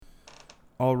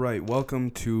All right, welcome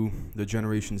to the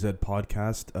Generation Z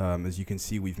podcast. As you can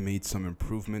see, we've made some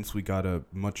improvements. We got a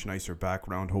much nicer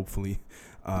background, hopefully.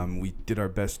 We did our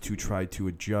best to try to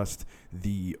adjust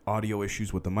the audio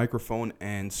issues with the microphone,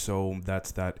 and so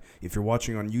that's that. If you're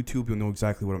watching on YouTube, you'll know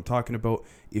exactly what I'm talking about.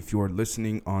 If you're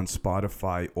listening on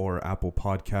Spotify or Apple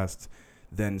Podcasts,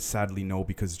 then sadly no,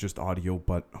 because it's just audio,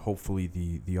 but hopefully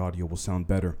the audio will sound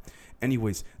better.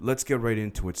 Anyways, let's get right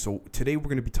into it. So today we're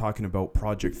going to be talking about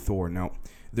Project Thor. Now,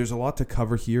 there's a lot to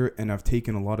cover here, and I've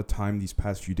taken a lot of time these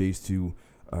past few days to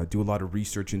do a lot of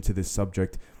research into this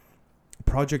subject.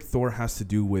 Project Thor has to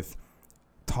do with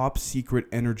top secret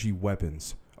energy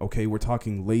weapons. Okay, we're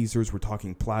talking lasers, we're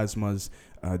talking plasmas,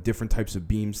 different types of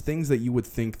beams, things that you would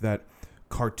think that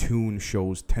cartoon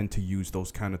shows tend to use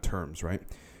those kind of terms, right?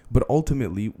 But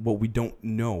ultimately, what we don't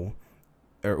know,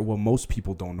 or what most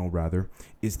people don't know rather,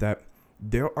 is that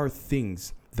there are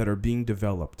things that are being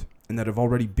developed and that have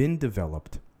already been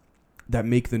developed that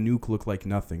make the nuke look like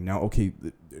nothing. Now, okay,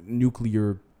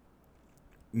 nuclear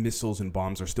missiles and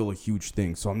bombs are still a huge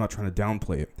thing, so I'm not trying to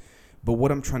downplay it. But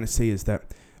what I'm trying to say is that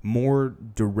more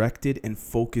directed and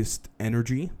focused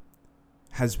energy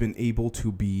has been able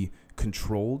to be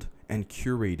controlled and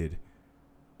curated,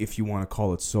 if you want to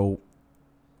call it so.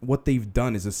 What they've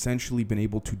done is essentially been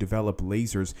able to develop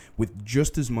lasers with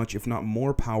just as much, if not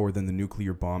more power than the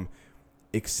nuclear bomb,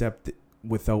 except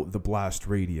without the blast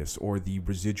radius or the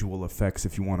residual effects,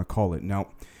 if you want to call it. Now,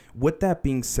 with that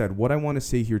being said, what I want to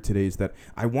say here today is that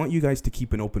I want you guys to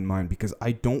keep an open mind, because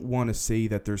I don't want to say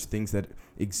that there's things that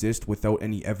exist without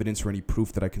any evidence or any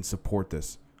proof that I can support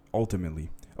this,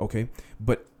 ultimately, okay?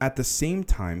 But at the same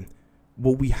time,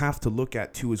 what we have to look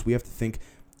at too is we have to think,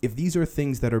 if these are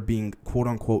things that are being quote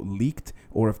unquote leaked,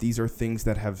 or if these are things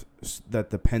that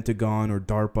the Pentagon or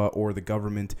DARPA or the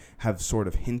government have sort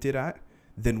of hinted at,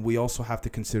 then we also have to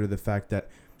consider the fact that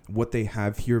what they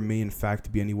have here may in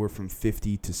fact be anywhere from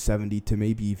 50 to 70 to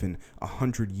maybe even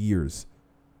 100 years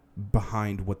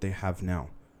behind what they have now.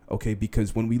 Okay,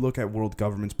 because when we look at world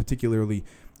governments, particularly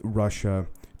Russia,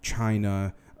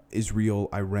 China, Israel,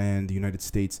 Iran, the United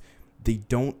States, they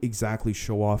don't exactly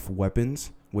show off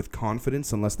weapons with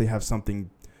confidence unless they have something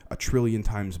a trillion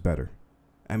times better.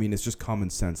 I mean, it's just common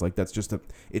sense. Like, that's just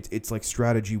it's like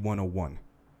strategy 101.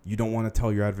 You don't want to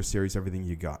tell your adversaries everything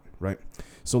you got, right?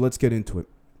 So let's get into it.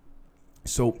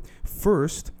 So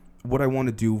first, what I want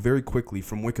to do very quickly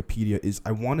from Wikipedia is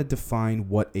I want to define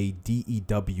what a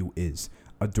DEW is,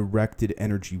 a directed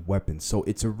energy weapon. So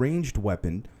it's a ranged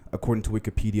weapon, according to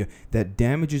Wikipedia, that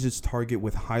damages its target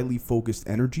with highly focused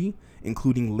energy,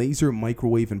 including laser,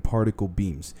 microwave, and particle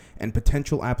beams. And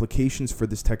potential applications for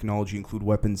this technology include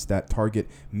weapons that target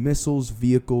missiles,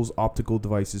 vehicles, optical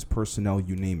devices, personnel,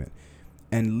 you name it.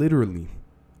 And literally,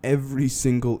 every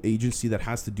single agency that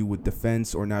has to do with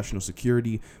defense or national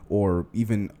security or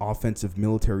even offensive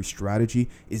military strategy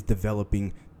is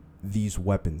developing these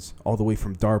weapons, all the way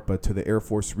from DARPA to the Air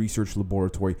Force Research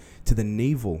Laboratory to the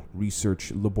Naval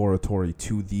Research Laboratory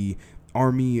to the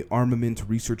Army Armament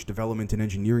Research Development and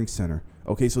Engineering Center.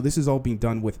 Okay, so this is all being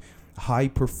done with high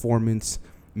performance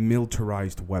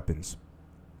militarized weapons.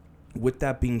 With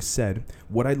that being said,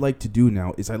 what I'd like to do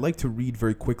now is I'd like to read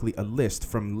very quickly a list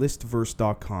from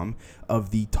listverse.com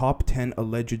of the top 10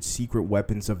 alleged secret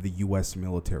weapons of the U.S.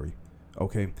 military.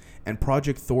 Okay, and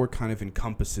Project Thor kind of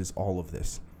encompasses all of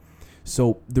this.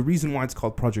 So the reason why it's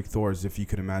called Project Thor, is, if you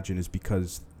could imagine, is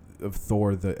because of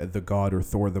Thor, the god, or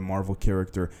Thor, the Marvel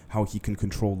character, how he can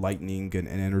control lightning and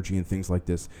energy and things like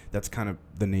this. That's kind of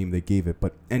the name they gave it.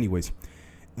 But anyways,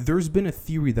 there's been a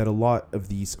theory that a lot of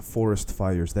these forest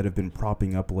fires that have been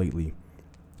propping up lately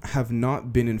have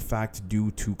not been in fact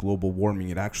due to global warming.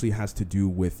 It actually has to do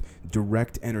with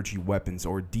direct energy weapons,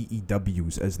 or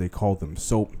DEWs as they call them.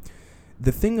 So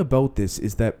the thing about this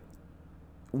is that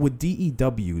with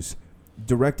DEWs,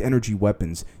 direct energy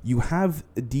weapons, you have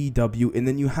a DEW, and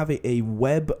then you have a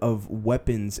web of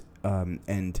weapons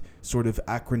and sort of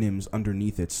acronyms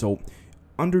underneath it. So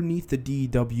underneath the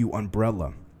DEW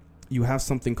umbrella, you have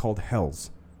something called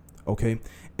HELLS, okay?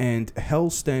 And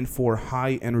HELLS stand for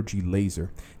high energy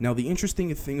laser. Now, the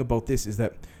interesting thing about this is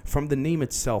that from the name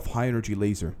itself, high energy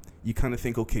laser, you kind of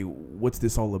think, okay, what's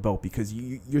this all about? Because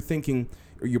you're thinking,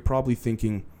 or you're probably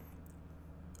thinking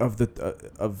of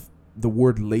the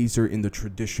word laser in the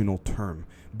traditional term.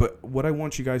 But what I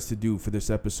want you guys to do for this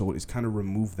episode is kind of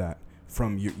remove that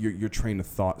from your train of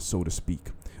thought, so to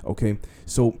speak. Okay,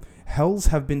 so HELLS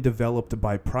have been developed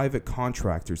by private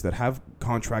contractors that have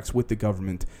contracts with the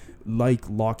government, like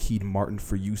Lockheed Martin,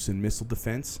 for use in missile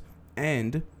defense.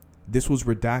 And this was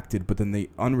redacted, but then they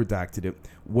unredacted it,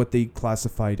 what they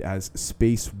classified as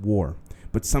space war.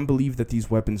 but some believe that these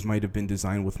weapons might have been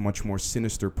designed with much more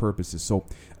sinister purposes. So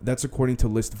that's according to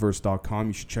listverse.com.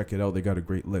 You should check it out. They got a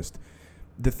great list.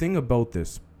 The thing about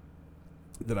this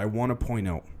that I want to point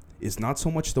out is not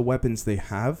so much the weapons they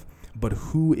have, but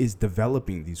who is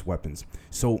developing these weapons.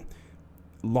 So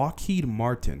Lockheed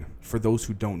Martin, for those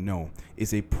who don't know,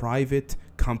 is a private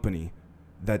company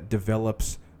that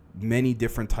develops many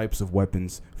different types of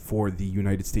weapons for the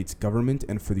United States government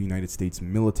and for the United States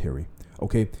military.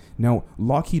 Okay, now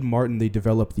Lockheed Martin, they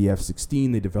develop the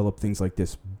F-16, they develop things like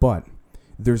this, but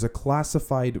there's a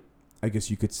classified, I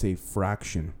guess you could say,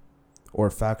 fraction or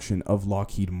faction of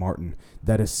Lockheed Martin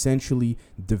that essentially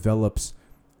develops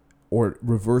or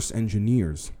reverse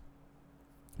engineers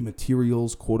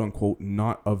materials, quote unquote,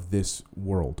 not of this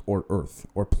world or earth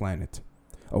or planet.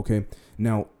 Okay,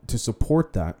 now to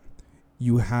support that,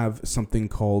 you have something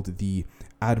called the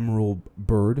Admiral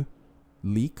Byrd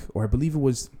leak, or I believe it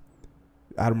was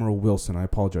Admiral Wilson, I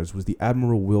apologize, was the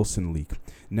Admiral Wilson leak.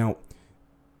 Now,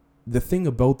 the thing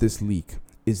about this leak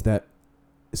is that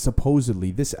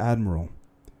supposedly this admiral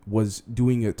was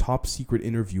doing a top secret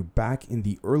interview back in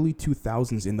the early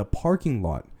 2000s in the parking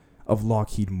lot of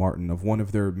Lockheed Martin, of one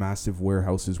of their massive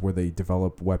warehouses where they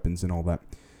develop weapons and all that,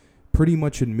 pretty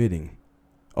much admitting,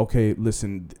 okay,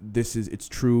 listen, it's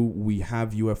true, we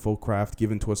have UFO craft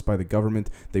given to us by the government,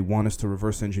 they want us to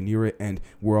reverse engineer it, and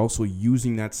we're also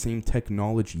using that same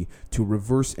technology to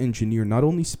reverse engineer not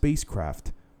only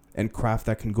spacecraft and craft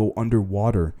that can go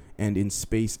underwater and in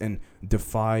space and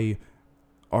defy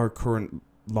our current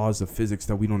laws of physics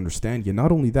that we don't understand yet.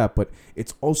 Not only that, but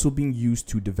it's also being used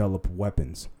to develop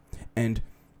weapons. And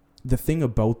the thing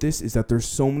about this is that there's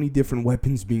so many different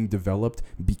weapons being developed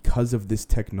because of this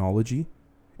technology.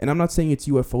 And I'm not saying it's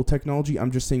UFO technology.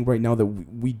 I'm just saying right now that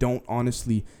we don't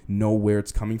honestly know where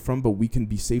it's coming from, but we can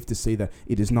be safe to say that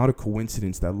it is not a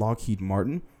coincidence that Lockheed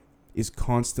Martin is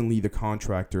constantly the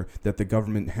contractor that the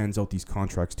government hands out these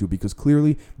contracts to, because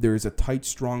clearly there is a tight,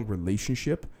 strong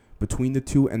relationship between the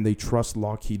two, and they trust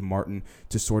Lockheed Martin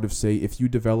to sort of say, if you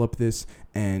develop this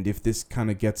and if this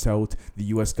kind of gets out, the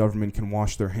US government can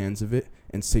wash their hands of it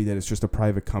and say that it's just a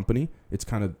private company. It's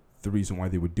kind of the reason why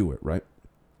they would do it, right?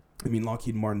 I mean,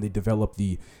 Lockheed Martin, they develop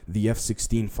the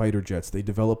F-16 fighter jets. They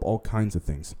develop all kinds of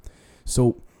things.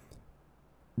 So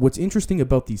what's interesting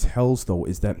about these hells, though,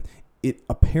 is that it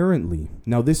apparently,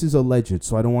 now this is alleged,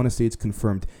 so I don't want to say it's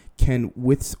confirmed, can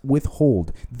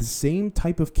withhold the same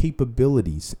type of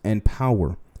capabilities and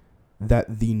power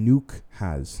that the nuke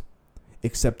has,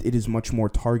 except it is much more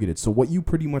targeted. So what you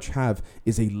pretty much have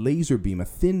is a laser beam, a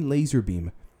thin laser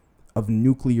beam of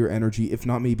nuclear energy, if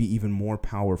not maybe even more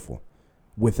powerful,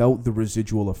 without the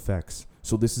residual effects.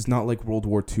 So this is not like World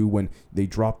War II when they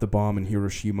dropped the bomb in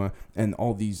Hiroshima and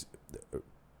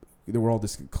there were all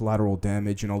this collateral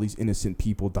damage and all these innocent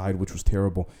people died, which was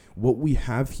terrible. What we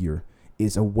have here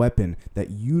is a weapon that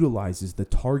utilizes the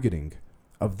targeting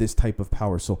of this type of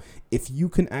power. So if you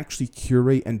can actually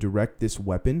curate and direct this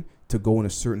weapon to go in a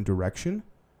certain direction,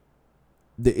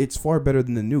 it's far better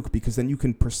than the nuke, because then you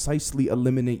can precisely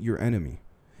eliminate your enemy.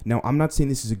 Now, I'm not saying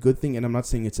this is a good thing, and I'm not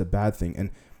saying it's a bad thing, and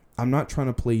I'm not trying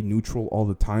to play neutral all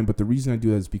the time, but the reason I do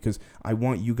that is because I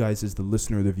want you guys as the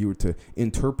listener or the viewer to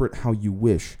interpret how you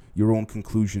wish, your own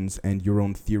conclusions and your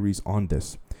own theories on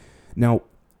this. Now,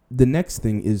 the next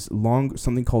thing is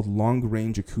something called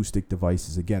long-range acoustic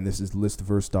devices. Again, this is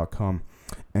listverse.com.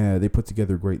 They put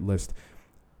together a great list.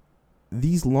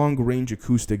 These long-range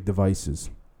acoustic devices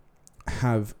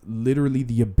have literally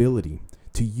the ability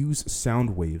to use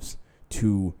sound waves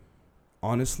to,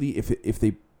 honestly, if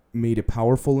they made it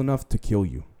powerful enough, to kill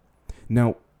you.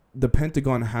 Now, the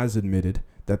Pentagon has admitted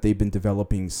that they've been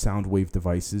developing sound wave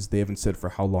devices. They haven't said for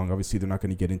how long. Obviously, they're not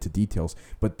going to get into details,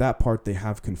 but that part they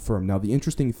have confirmed. Now, the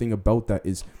interesting thing about that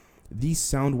is these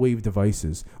sound wave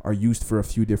devices are used for a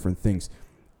few different things.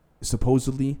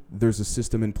 Supposedly, there's a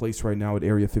system in place right now at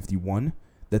Area 51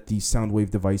 that these sound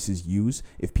wave devices use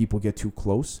if people get too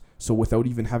close. So without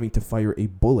even having to fire a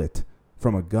bullet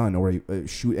from a gun or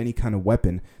shoot any kind of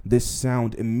weapon, this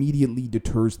sound immediately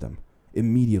deters them.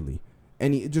 Immediately.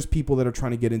 Just people that are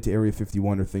trying to get into Area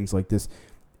 51 or things like this,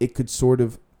 it could sort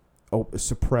of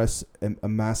suppress a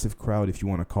massive crowd, if you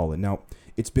want to call it. Now,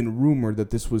 it's been rumored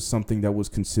that this was something that was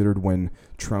considered when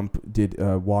Trump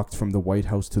walked from the White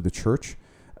House to the church,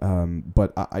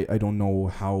 but I don't know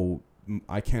how.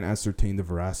 I can't ascertain the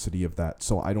veracity of that,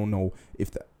 so I don't know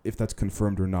if that's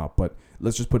confirmed or not. But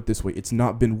let's just put it this way: it's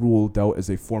not been ruled out as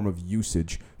a form of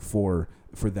usage for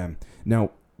them.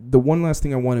 Now, the one last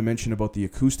thing I want to mention about the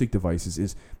acoustic devices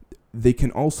is they can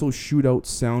also shoot out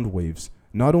sound waves,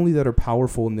 not only that are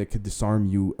powerful and that could disarm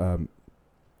you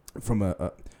from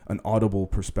an audible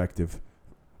perspective,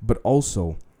 but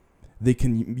also they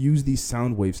can use these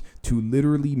sound waves to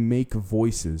literally make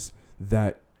voices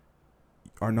that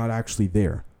are not actually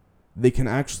there. They can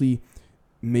actually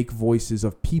make voices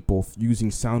of people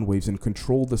using sound waves and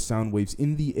control the sound waves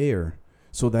in the air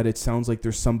so that it sounds like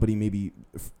there's somebody maybe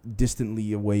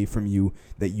distantly away from you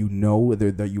that you know,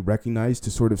 that you recognize,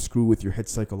 to sort of screw with your head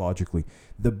psychologically.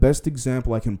 The best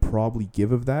example I can probably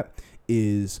give of that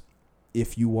is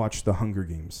if you watch The Hunger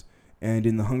Games. And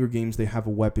in The Hunger Games, they have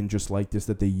a weapon just like this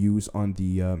that they use on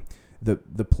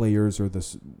the players or the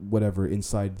whatever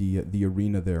inside the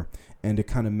arena there. And it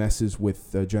kind of messes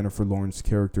with Jennifer Lawrence's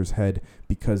character's head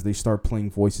because they start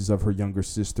playing voices of her younger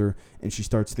sister, and she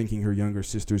starts thinking her younger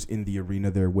sister's in the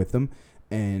arena there with them.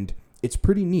 And it's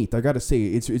pretty neat. I gotta say,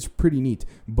 it's pretty neat.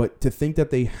 But to think that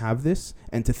they have this,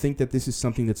 and to think that this is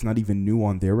something that's not even new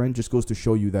on their end, just goes to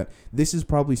show you that this is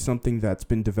probably something that's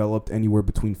been developed anywhere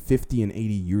between 50 and 80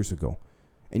 years ago.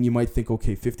 And you might think,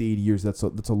 okay, 50, 80 years, that's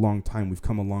a long time. We've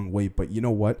come a long way. But you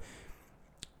know what?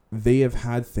 They have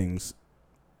had things,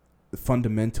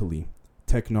 fundamentally,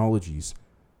 technologies,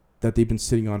 that they've been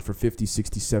sitting on for 50,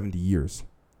 60, 70 years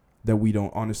that we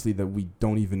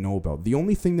don't even know about. The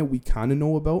only thing that we kind of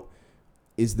know about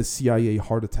is the CIA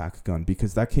heart attack gun,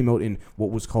 because that came out in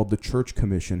what was called the Church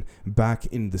Commission back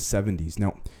in the 70s.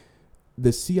 Now,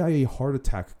 the CIA heart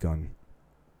attack gun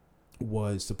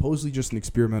was supposedly just an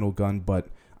experimental gun, but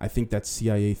I think that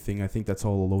CIA thing, I think that's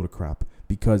all a load of crap,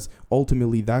 because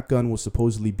ultimately that gun was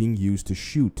supposedly being used to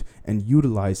shoot and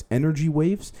utilize energy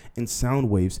waves and sound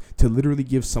waves to literally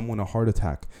give someone a heart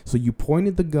attack. So you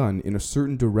pointed the gun in a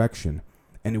certain direction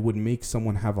and it would make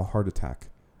someone have a heart attack,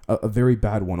 a very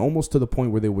bad one, almost to the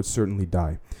point where they would certainly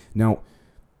die. Now,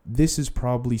 this is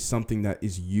probably something that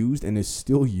is used and is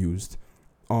still used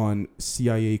on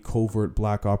CIA covert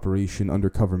black operation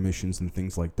undercover missions and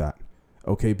things like that.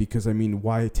 Okay, because I mean,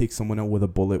 why take someone out with a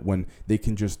bullet when they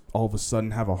can just all of a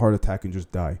sudden have a heart attack and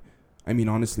just die? I mean,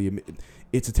 honestly,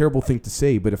 it's a terrible thing to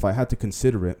say, but if I had to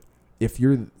consider it, if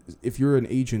you're an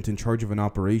agent in charge of an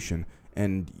operation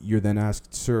and you're then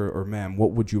asked, sir or ma'am,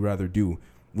 what would you rather do?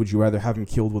 Would you rather have him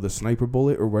killed with a sniper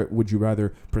bullet, or would you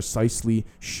rather precisely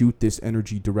shoot this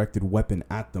energy directed weapon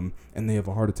at them and they have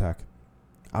a heart attack?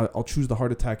 I'll choose the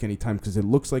heart attack anytime, because it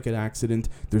looks like an accident.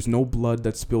 There's no blood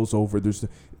that spills over.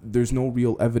 There's no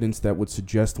real evidence that would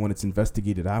suggest, when it's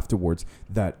investigated afterwards,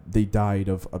 that they died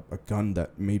of a gun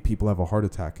that made people have a heart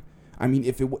attack. I mean,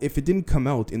 if it didn't come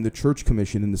out in the Church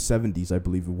Commission in the 70s, I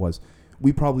believe it was,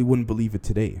 we probably wouldn't believe it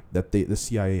today that the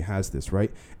CIA has this,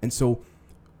 right? And so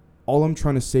all I'm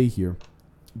trying to say here,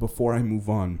 before I move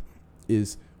on,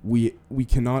 is we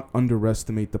cannot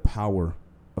underestimate the power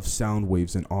of sound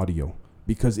waves and audio,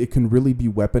 because it can really be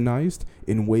weaponized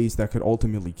in ways that could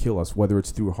ultimately kill us, whether it's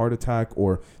through a heart attack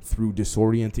or through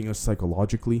disorienting us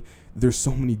psychologically. There's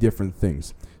so many different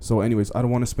things. So anyways, I don't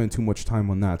want to spend too much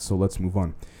time on that, so let's move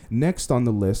on. Next on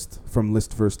the list from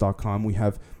listverse.com, we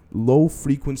have low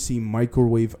frequency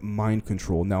microwave mind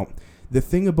control. Now, the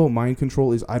thing about mind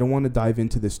control is I don't want to dive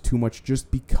into this too much, just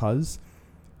because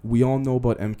we all know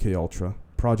about MKUltra,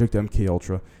 Project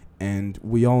MKUltra, and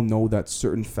we all know that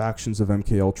certain factions of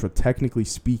MKUltra, technically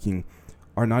speaking,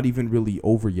 are not even really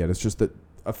over yet. It's just that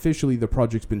officially the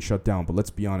project's been shut down, but let's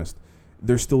be honest,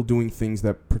 they're still doing things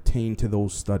that pertain to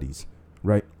those studies,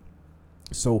 right?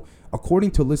 So according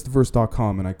to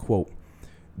listverse.com, and I quote,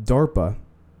 DARPA,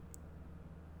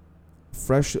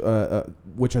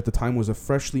 which at the time was a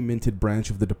freshly minted branch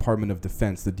of the Department of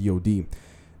Defense, the DoD,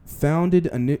 founded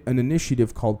an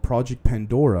initiative called Project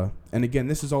Pandora, and again,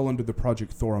 this is all under the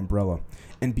Project Thor umbrella,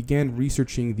 and began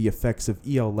researching the effects of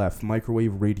ELF,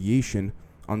 microwave radiation,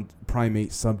 on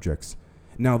primate subjects.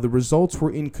 Now, the results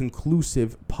were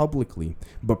inconclusive publicly,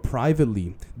 but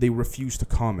privately, they refused to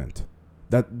comment.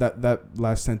 That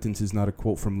last sentence is not a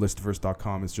quote from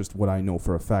listverse.com, it's just what I know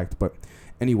for a fact. But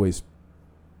anyways,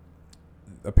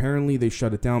 apparently they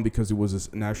shut it down because it was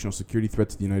a national security threat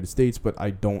to the United States, but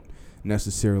I don't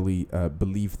necessarily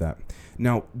believe that.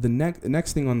 Now, the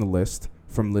next thing on the list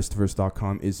from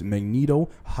listverse.com is magneto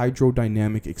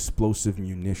hydrodynamic explosive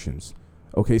munitions.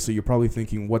 Okay, so you're probably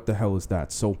thinking, what the hell is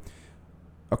that? So,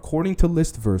 according to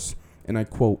Listverse, and I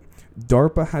quote,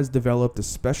 DARPA has developed a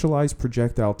specialized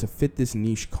projectile to fit this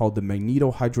niche called the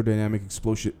magneto hydrodynamic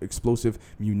explosive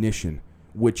munition,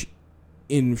 which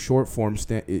in short form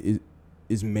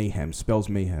is mayhem, spells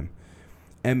mayhem,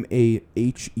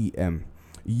 MAHEM,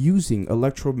 using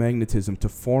electromagnetism to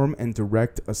form and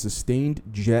direct a sustained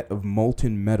jet of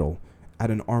molten metal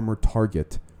at an armored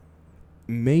target.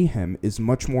 Mayhem is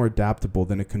much more adaptable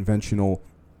than a conventional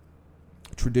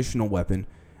traditional weapon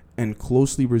and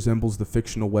closely resembles the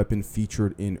fictional weapon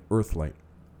featured in Earthlight.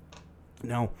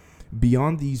 Now,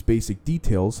 beyond these basic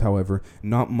details, however,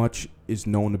 not much is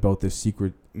known about this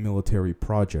secret military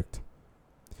project.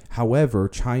 However,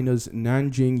 China's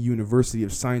Nanjing University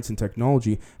of Science and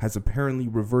Technology has apparently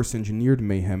reverse engineered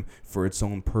mayhem for its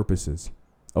own purposes.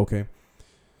 Okay?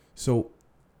 So,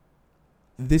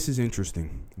 this is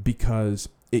interesting because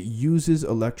it uses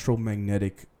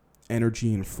electromagnetic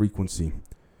energy and frequency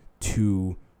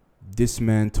to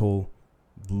dismantle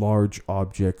large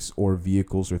objects or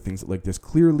vehicles or things like this.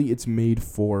 Clearly, it's made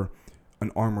for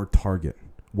an armored target,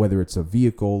 whether it's a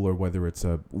vehicle or whether it's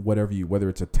a whether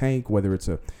it's a tank, whether it's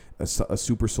a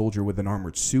super soldier with an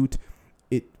armored suit.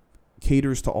 It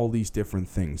caters to all these different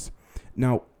things.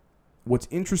 Now, what's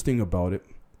interesting about it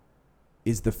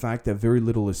is the fact that very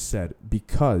little is said,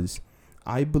 because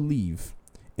I believe,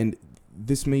 and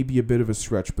this may be a bit of a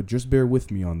stretch, but just bear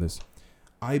with me on this.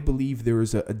 I believe there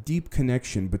is a deep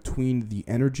connection between the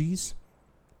energies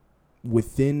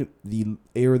within the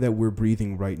air that we're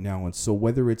breathing right now. And so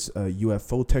whether it's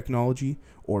UFO technology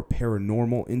or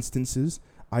paranormal instances,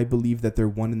 I believe that they're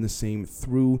one and the same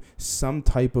through some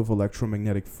type of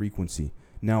electromagnetic frequency.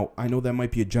 Now, I know that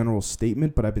might be a general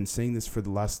statement, but I've been saying this for the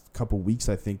last couple weeks,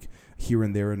 I think, here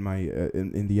and there in my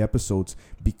in the episodes,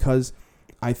 because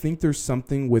I think there's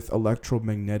something with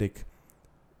electromagnetic,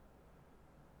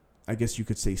 I guess you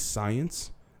could say,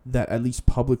 science, that at least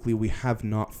publicly we have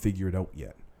not figured out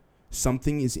yet.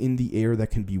 Something is in the air that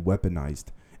can be weaponized,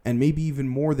 and maybe even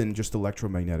more than just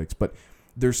electromagnetics, but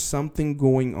there's something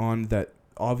going on that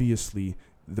obviously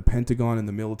the Pentagon and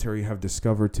the military have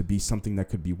discovered to be something that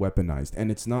could be weaponized. And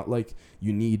it's not like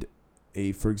you need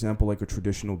for example, like a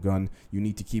traditional gun, you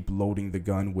need to keep loading the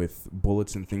gun with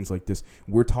bullets and things like this.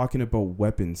 We're talking about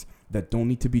weapons that don't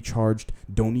need to be charged,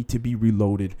 don't need to be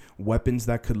reloaded, weapons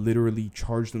that could literally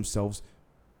charge themselves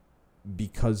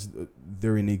because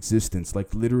they're in existence,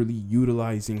 like literally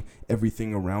utilizing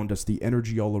everything around us, the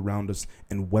energy all around us,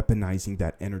 and weaponizing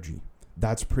that energy.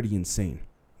 That's pretty insane.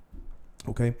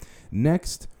 Okay,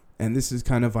 next, and this is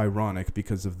kind of ironic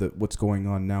because of what's going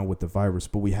on now with the virus,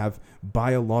 but we have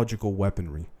biological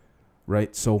weaponry,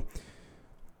 right? So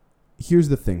here's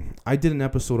the thing. I did an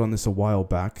episode on this a while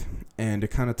back, and it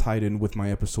kind of tied in with my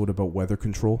episode about weather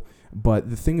control. But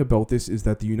the thing about this is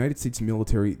that the United States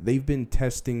military, they've been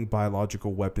testing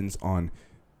biological weapons on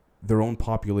their own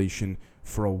population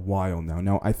for a while now.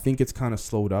 Now, I think it's kind of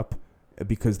slowed up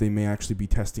because they may actually be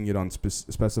testing it on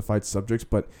specified subjects,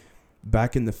 but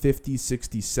back in the 50s,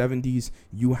 60s, 70s,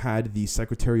 you had the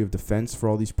Secretary of Defense for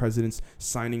all these presidents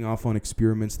signing off on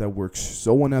experiments that were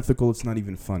so unethical, it's not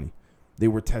even funny. They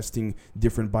were testing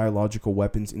different biological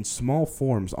weapons in small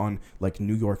forms on like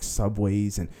New York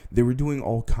subways, and they were doing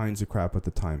all kinds of crap at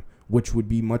the time, which would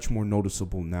be much more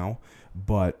noticeable now.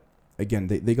 But again,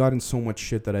 they got in so much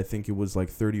shit that I think it was like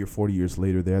 30 or 40 years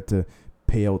later, they had to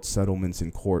pay out settlements in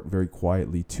court very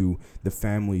quietly to the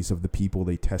families of the people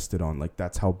they tested on. Like,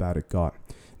 that's how bad it got.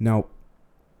 Now,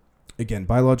 again,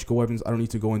 biological weapons, I don't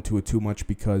need to go into it too much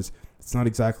because it's not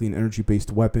exactly an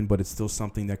energy-based weapon, but it's still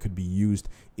something that could be used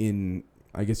in,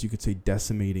 I guess you could say,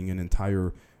 decimating an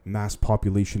entire mass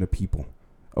population of people.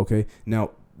 Okay?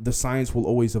 Now, the science will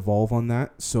always evolve on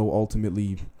that, so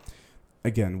ultimately,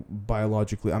 again,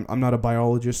 biologically, I'm not a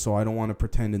biologist, so I don't want to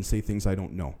pretend and say things I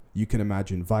don't know. You can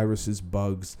imagine viruses,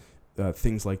 bugs,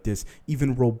 things like this,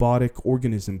 even robotic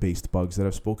organism-based bugs that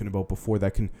I've spoken about before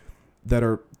that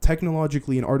are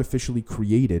technologically and artificially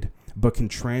created, but can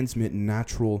transmit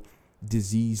natural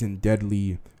disease and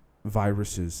deadly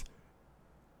viruses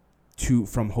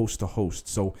from host to host.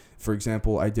 So, for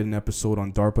example, I did an episode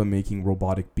on DARPA making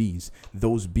robotic bees.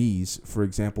 Those bees, for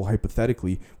example,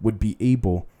 hypothetically, would be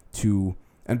able to,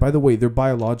 and by the way, they're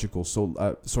biological.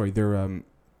 So,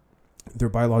 they're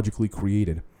biologically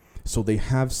created. So they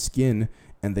have skin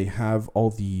and they have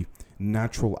all the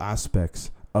natural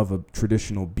aspects of a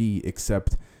traditional bee,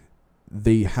 except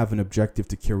they have an objective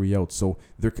to carry out. So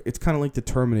it's kind of like the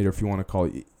Terminator, if you want to call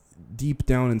it. Deep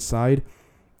down inside,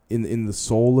 in the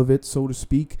soul of it, so to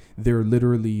speak, they're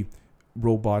literally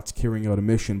robots carrying out a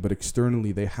mission, but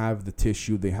externally they have the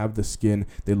tissue, they have the skin,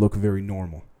 they look very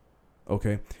normal.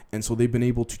 Okay, and so they've been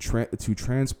able to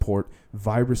transport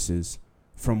viruses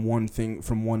from one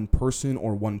person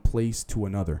or one place to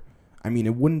another. I mean,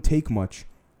 it wouldn't take much,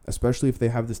 especially if they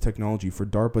have this technology, for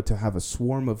DARPA to have a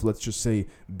swarm of, let's just say,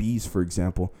 bees, for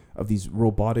example, of these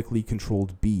robotically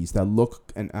controlled bees that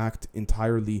look and act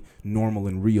entirely normal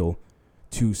and real,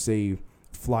 to, say,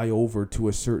 fly over to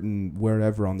a certain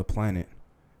wherever on the planet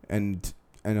and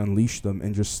unleash them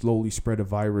and just slowly spread a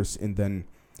virus, and then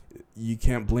you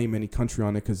can't blame any country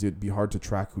on it because it'd be hard to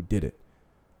track who did it.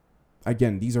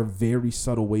 Again, these are very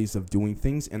subtle ways of doing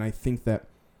things, and I think that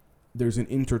there's an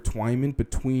intertwinement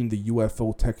between the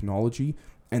UFO technology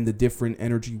and the different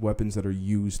energy weapons that are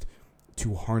used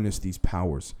to harness these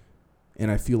powers.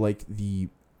 And I feel like the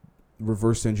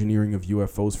reverse engineering of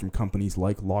UFOs from companies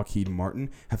like Lockheed Martin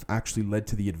have actually led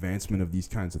to the advancement of these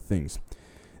kinds of things.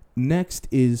 Next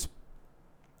is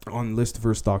on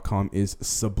listverse.com is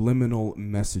subliminal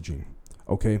messaging.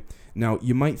 Okay, now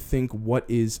you might think, what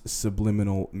is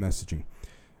subliminal messaging?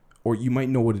 Or you might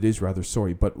know what it is, rather,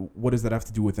 sorry, but what does that have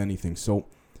to do with anything? So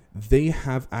they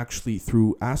have actually,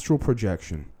 through astral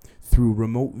projection, through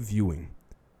remote viewing,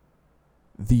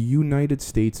 the United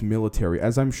States military,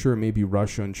 as I'm sure maybe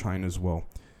Russia and China as well,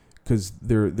 because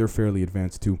they're fairly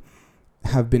advanced too,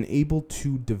 have been able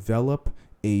to develop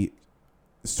a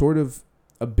sort of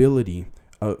ability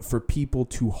for people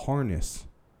to harness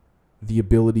the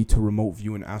ability to remote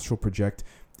view and astral project,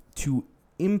 to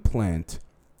implant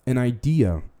an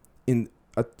idea in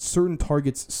a certain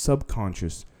target's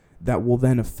subconscious that will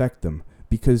then affect them.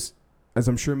 Because, as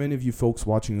I'm sure many of you folks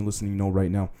watching and listening know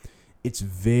right now, it's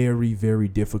very, very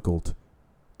difficult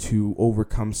to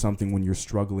overcome something when you're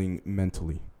struggling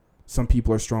mentally. Some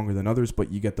people are stronger than others,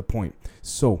 but you get the point.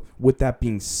 So, with that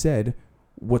being said,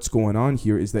 what's going on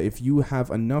here is that if you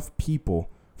have enough people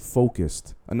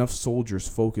focused, enough soldiers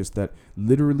focused that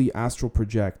literally astral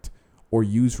project or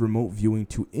use remote viewing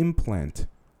to implant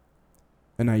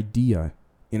an idea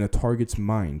in a target's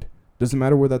mind, doesn't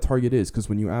matter where that target is, because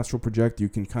when you astral project, you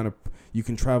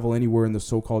can travel anywhere in the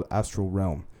so-called astral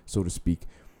realm, so to speak.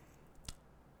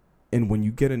 And when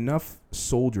you get enough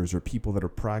soldiers or people that are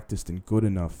practiced and good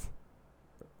enough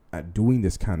at doing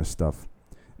this kind of stuff,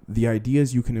 the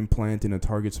ideas you can implant in a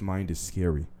target's mind is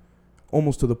scary.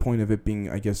 Almost to the point of it being,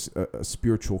 I guess, a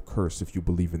spiritual curse, if you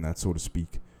believe in that, so to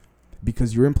speak.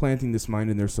 Because you're implanting this mind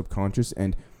in their subconscious,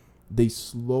 and they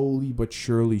slowly but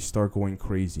surely start going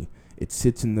crazy. It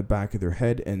sits in the back of their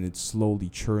head, and it slowly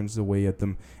churns away at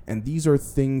them. And these are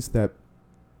things that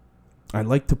I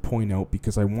like to point out,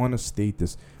 because I want to state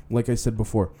this. Like I said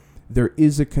before, there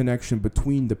is a connection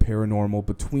between the paranormal,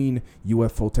 between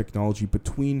UFO technology,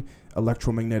 between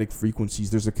electromagnetic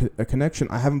frequencies. There's a connection.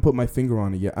 I haven't put my finger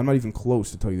on it yet. I'm not even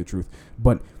close, to tell you the truth.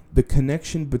 But the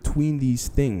connection between these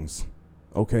things,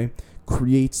 okay,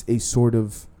 creates a sort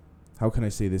of, how can I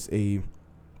say this, a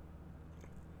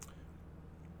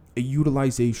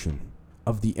utilization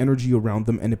of the energy around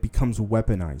them, and it becomes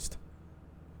weaponized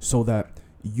so that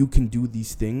you can do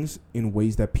these things in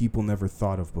ways that people never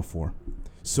thought of before.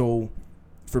 So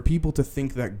for people to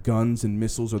think that guns and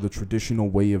missiles are the traditional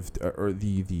way of, or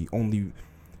the only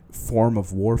form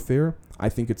of warfare, I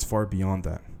think it's far beyond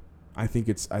that. I think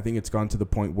it's gone to the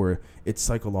point where it's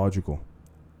psychological,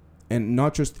 and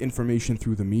not just information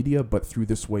through the media, but through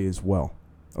this way as well.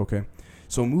 Okay,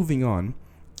 so moving on,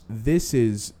 this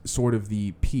is sort of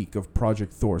the peak of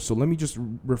Project Thor. So let me just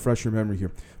refresh your memory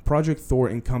here. Project Thor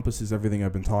encompasses everything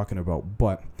I've been talking about,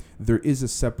 but there is a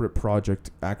separate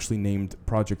project actually named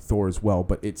Project Thor as well.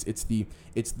 But it's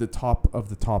the top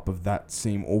of that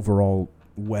same overall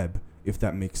web, if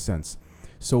that makes sense.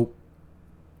 So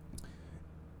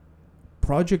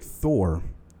Project Thor,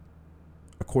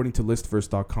 according to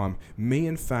listverse.com, may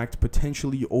in fact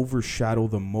potentially overshadow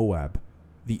the MOAB,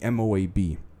 the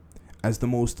MOAB, as the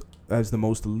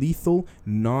most lethal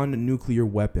non-nuclear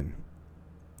weapon.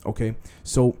 Okay,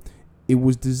 so it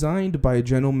was designed by a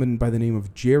gentleman by the name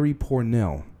of Jerry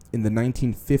Pournelle in the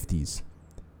 1950s,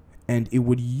 and it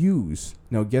would use,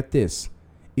 now get this,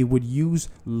 it would use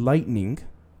lightning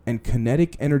and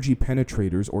kinetic energy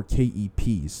penetrators, or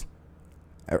KEPs,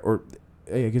 or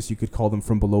I guess you could call them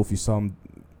from below if you saw them,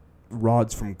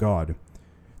 rods from God,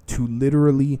 to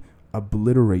literally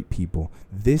obliterate people.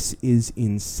 This is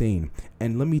insane.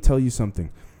 And let me tell you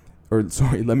something,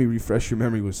 let me refresh your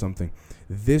memory with something.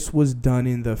 This was done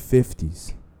in the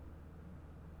 50s.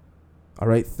 All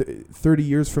right, 30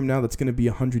 years from now, that's going to be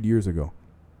 100 years ago.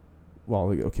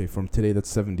 Well, okay, from today, that's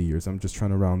 70 years. I'm just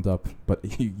trying to round up,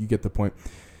 but you get the point.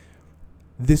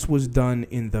 This was done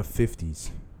in the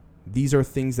 50s. These are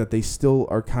things that they still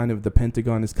are the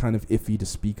Pentagon is kind of iffy to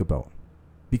speak about,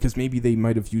 because maybe they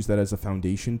might have used that as a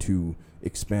foundation to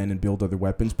expand and build other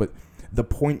weapons. But the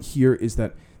point here is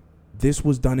that this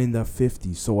was done in the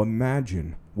 50s. So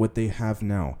imagine what they have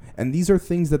now. And these are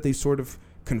things that they sort of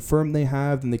confirm they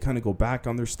have, and they kind of go back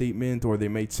on their statement, or they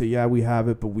might say, yeah, we have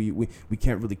it, but we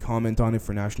can't really comment on it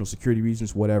for national security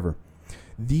reasons, whatever.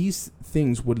 These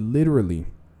things would literally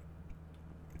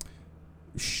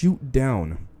shoot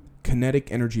down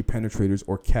kinetic energy penetrators,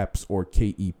 or KEPs, or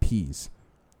KEPs,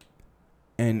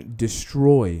 and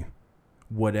destroy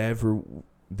whatever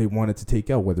they wanted to take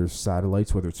out, whether it's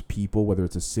satellites, whether it's people, whether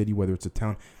it's a city, whether it's a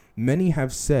town. Many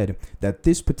have said that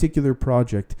this particular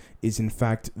project is in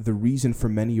fact the reason for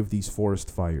many of these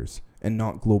forest fires and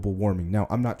not global warming. Now,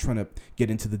 I'm not trying to get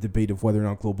into the debate of whether or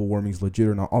not global warming is legit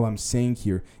or not. All I'm saying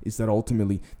here is that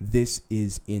ultimately this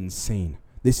is insane.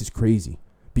 This is crazy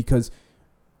because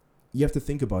you have to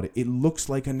think about it. It looks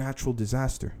like a natural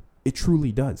disaster. It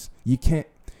truly does.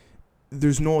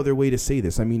 There's no other way to say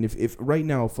this. I mean, if right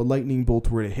now, if a lightning bolt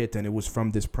were to hit and it was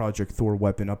from this Project Thor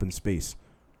weapon up in space,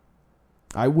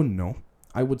 I wouldn't know.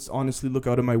 I would honestly look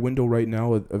out of my window right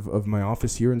now of my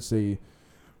office here and say,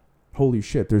 holy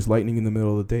shit, there's lightning in the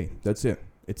middle of the day. That's it.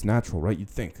 It's natural, right? You'd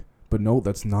think. But no,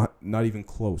 that's not even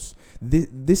close.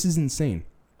 This is insane.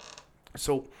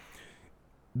 So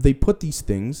they put these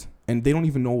things, and they don't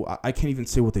even know. I can't even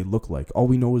say what they look like. All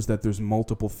we know is that there's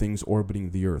multiple things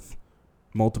orbiting the Earth.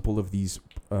 Multiple of these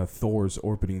Thors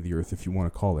orbiting the Earth, if you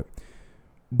want to call it.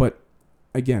 But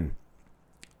again,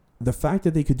 the fact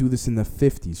that they could do this in the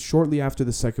 50s, shortly after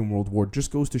the Second World War,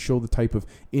 just goes to show the type of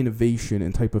innovation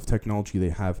and type of technology they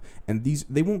have. And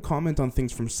they won't comment on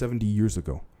things from 70 years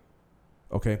ago.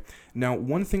 Okay? Now,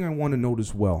 one thing I want to note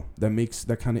as well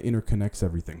that kind of interconnects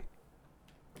everything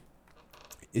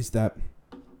is that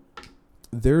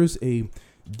there's a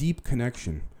deep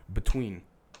connection between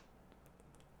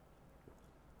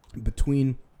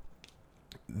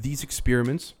these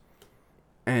experiments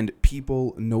and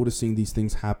people noticing these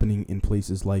things happening in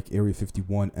places like Area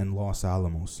 51 and Los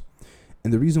Alamos.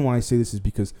 And the reason why I say this is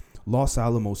because Los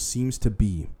Alamos seems to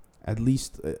be at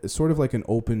least sort of like an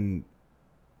open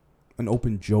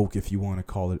joke, if you want to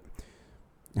call it,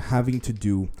 having to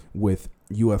do with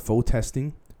UFO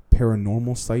testing,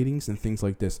 paranormal sightings, and things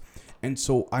like this. And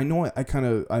so I know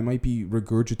I might be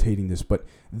regurgitating this, but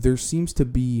there seems to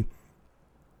be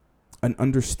an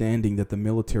understanding that the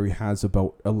military has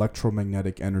about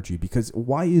electromagnetic energy, because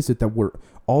why is it that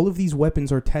all of these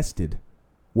weapons are tested,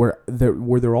 where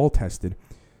they're all tested,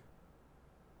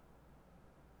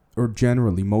 or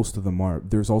generally most of them are.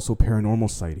 There's also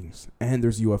paranormal sightings and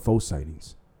there's UFO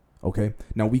sightings. Okay,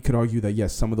 now we could argue that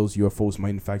yes, some of those UFOs might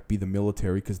in fact be the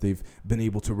military because they've been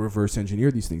able to reverse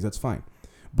engineer these things. That's fine,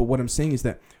 but what I'm saying is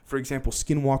that, for example,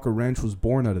 Skinwalker Ranch was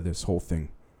born out of this whole thing.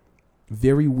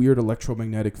 Very weird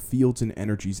electromagnetic fields and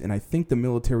energies, and I think the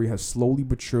military has slowly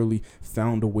but surely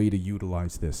found a way to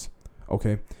utilize this.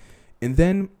 Okay, and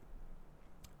then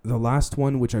the last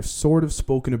one, which I've sort of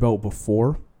spoken about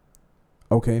before,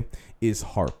 okay, is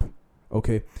HARP.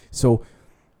 Okay, so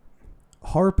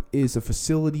HARP is a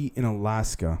facility in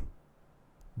Alaska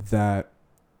that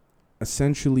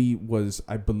essentially was,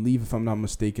 I believe, if I'm not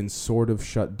mistaken, sort of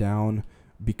shut down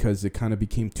because it kind of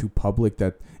became too public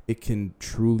that it can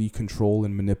truly control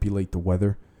and manipulate the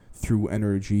weather through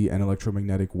energy and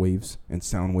electromagnetic waves and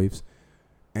sound waves.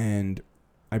 And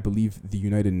I believe the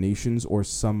United Nations or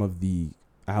some of the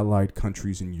allied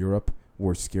countries in Europe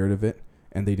were scared of it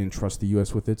and they didn't trust the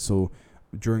US with it. So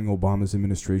during Obama's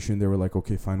administration, they were like,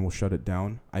 okay, fine, we'll shut it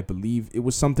down. I believe it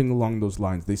was something along those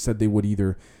lines. They said they would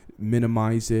either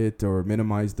minimize it or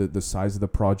minimize the size of the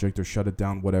project or shut it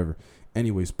down, whatever.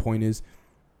 Anyways, point is,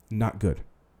 not good.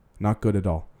 Not good at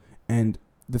all. And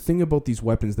the thing about these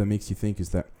weapons that makes you think is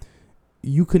that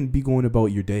you can be going about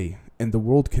your day and the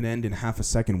world can end in half a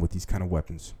second with these kind of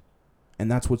weapons. And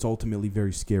that's what's ultimately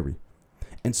very scary.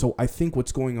 And so I think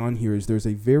what's going on here is there's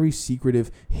a very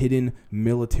secretive, hidden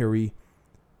military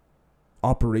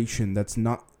operation that's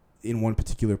not in one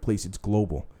particular place. It's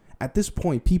global. At this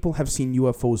point, people have seen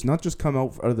UFOs not just come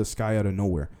out of the sky out of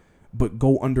nowhere, but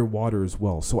go underwater as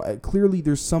well. So clearly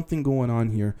there's something going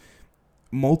on here,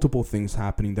 multiple things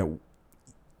happening that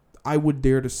I would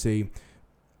dare to say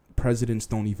presidents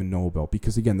don't even know about.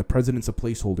 Because again, the president's a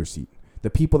placeholder seat. The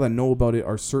people that know about it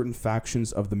are certain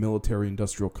factions of the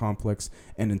military-industrial complex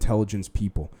and intelligence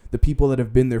people. The people that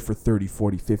have been there for 30,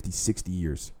 40, 50, 60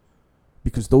 years.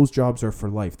 Because those jobs are for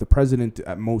life. The president,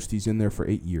 at most, he's in there for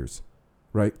 8 years.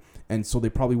 Right? And so they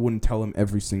probably wouldn't tell him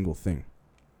every single thing.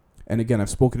 And again, I've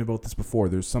spoken about this before.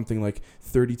 There's something like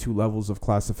 32 levels of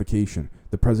classification.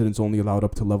 The president's only allowed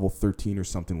up to level 13 or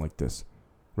something like this.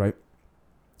 Right?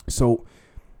 So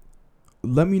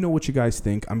let me know what you guys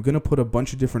think. I'm going to put a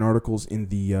bunch of different articles in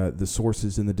the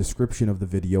sources in the description of the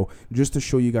video just to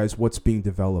show you guys what's being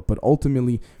developed. But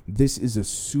ultimately, this is a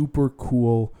super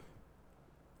cool,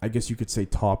 I guess you could say,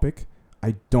 topic.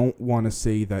 I don't want to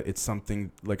say that it's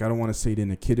something, like, I don't want to say it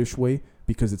in a kiddish way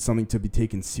because it's something to be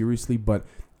taken seriously. But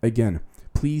again,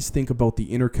 please think about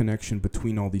the interconnection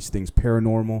between all these things.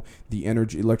 Paranormal, the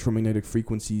energy, electromagnetic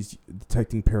frequencies,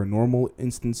 detecting paranormal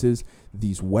instances,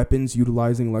 these weapons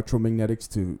utilizing electromagnetics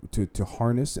to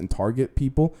harness and target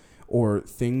people or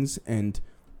things, and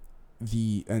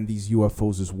these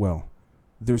UFOs as well.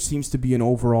 there seems to be an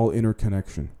overall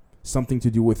interconnection. Something to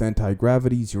do with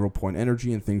anti-gravity, 0-point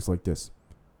energy, and things like this.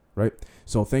 Right?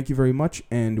 So thank you very much,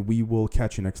 and we will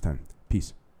catch you next time.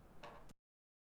 Peace.